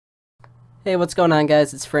Hey, what's going on,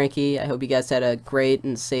 guys? It's Frankie. I hope you guys had a great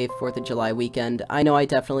and safe 4th of July weekend. I know I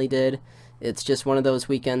definitely did. It's just one of those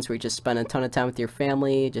weekends where you just spend a ton of time with your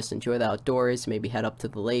family, just enjoy the outdoors, maybe head up to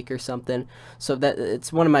the lake or something. So that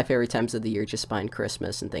it's one of my favorite times of the year, just behind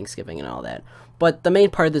Christmas and Thanksgiving and all that. But the main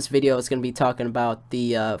part of this video is going to be talking about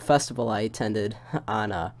the festival I attended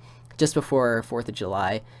on just before 4th of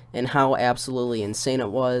July, and how absolutely insane it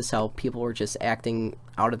was, how people were just acting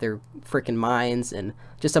out of their freaking minds, and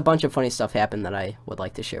just a bunch of funny stuff happened that I would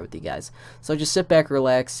like to share with you guys. So just sit back,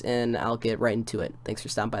 relax, and I'll get right into it. Thanks for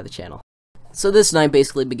stopping by the channel. So this night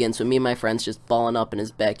basically begins with me and my friends just balling up in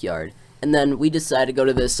his backyard. And then we decided to go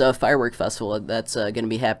to this firework festival that's going to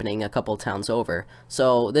be happening a couple towns over.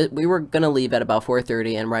 So we were going to leave at about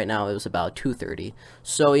 4:30, and right now it was about 2:30.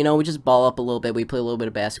 So, you know, we just ball up a little bit, we play a little bit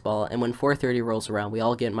of basketball, and when 4:30 rolls around, we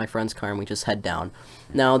all get in my friend's car and we just head down.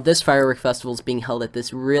 Now, this firework festival is being held at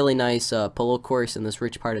this really nice polo course in this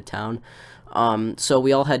rich part of town. So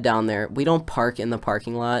we all head down there. We don't park in the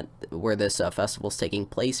parking lot where this festival is taking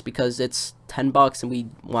place because it's $10 and we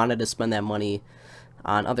wanted to spend that money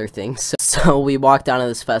on other things. So we walk down to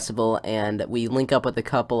this festival and we link up with a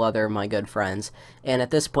couple other of my good friends, and at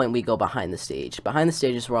this point we go behind the stage. Behind the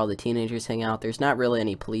stage is where all the teenagers hang out. There's not really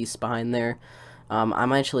any police behind there.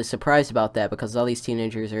 I'm actually surprised about that because all these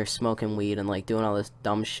teenagers are smoking weed and like doing all this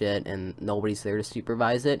dumb shit and nobody's there to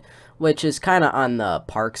supervise it, which is kind of on the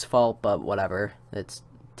park's fault, but whatever. It's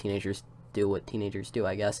teenagers do what teenagers do,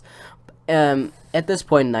 I guess. At this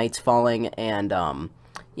point, night's falling, and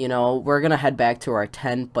you know, we're gonna head back to our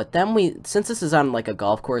tent, but then since this is on like a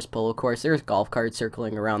golf course, polo course, there's golf carts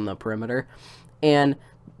circling around the perimeter, and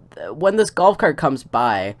when this golf cart comes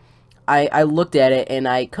by, I looked at it and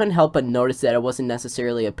I couldn't help but notice that it wasn't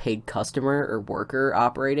necessarily a paid customer or worker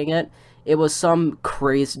operating it. It was some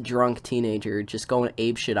crazed drunk teenager just going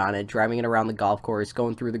apeshit on it, driving it around the golf course,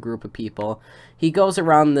 going through the group of people. He goes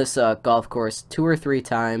around this golf course 2 or 3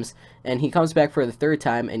 times, and he comes back for the 3rd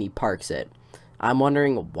time and he parks it. I'm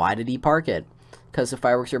wondering, why did he park it? Because the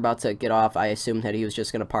fireworks are about to get off. I assumed that he was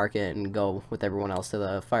just going to park it and go with everyone else to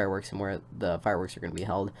the fireworks and where the fireworks are going to be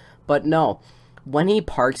held. But no. When he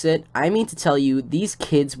parks it, I mean to tell you, these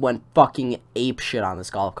kids went fucking apeshit on this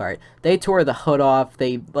golf cart. They tore the hood off.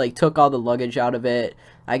 They, like, took all the luggage out of it.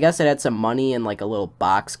 I guess it had some money in, like, a little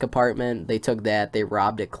box compartment. They took that. They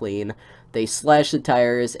robbed it clean. They slashed the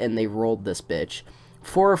tires, and they rolled this bitch.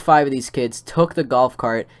 4 or 5 of these kids took the golf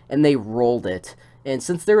cart, and they rolled it. And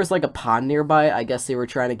since there was, like, a pond nearby, I guess they were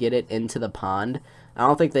trying to get it into the pond. I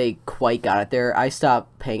don't think they quite got it there. I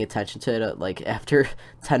stopped paying attention to it, like, after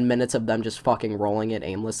 10 minutes of them just fucking rolling it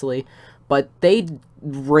aimlessly. But they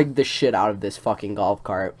rigged the shit out of this fucking golf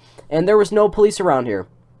cart. And there was no police around here.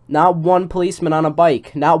 Not one policeman on a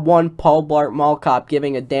bike. Not one Paul Blart Mall cop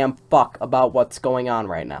giving a damn fuck about what's going on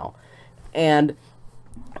right now. And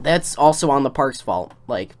that's also on the park's fault.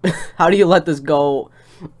 Like, how do you let this go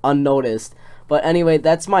unnoticed? But anyway,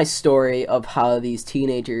 that's my story of how these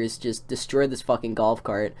teenagers just destroyed this fucking golf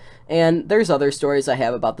cart. And there's other stories I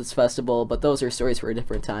have about this festival, but those are stories for a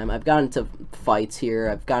different time. I've gotten into fights here.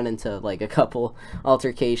 I've gotten into like a couple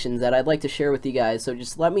altercations that I'd like to share with you guys. So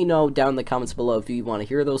just let me know down in the comments below if you want to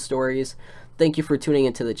hear those stories. Thank you for tuning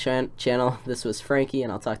into the channel. This was Frankie,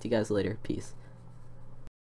 and I'll talk to you guys later. Peace.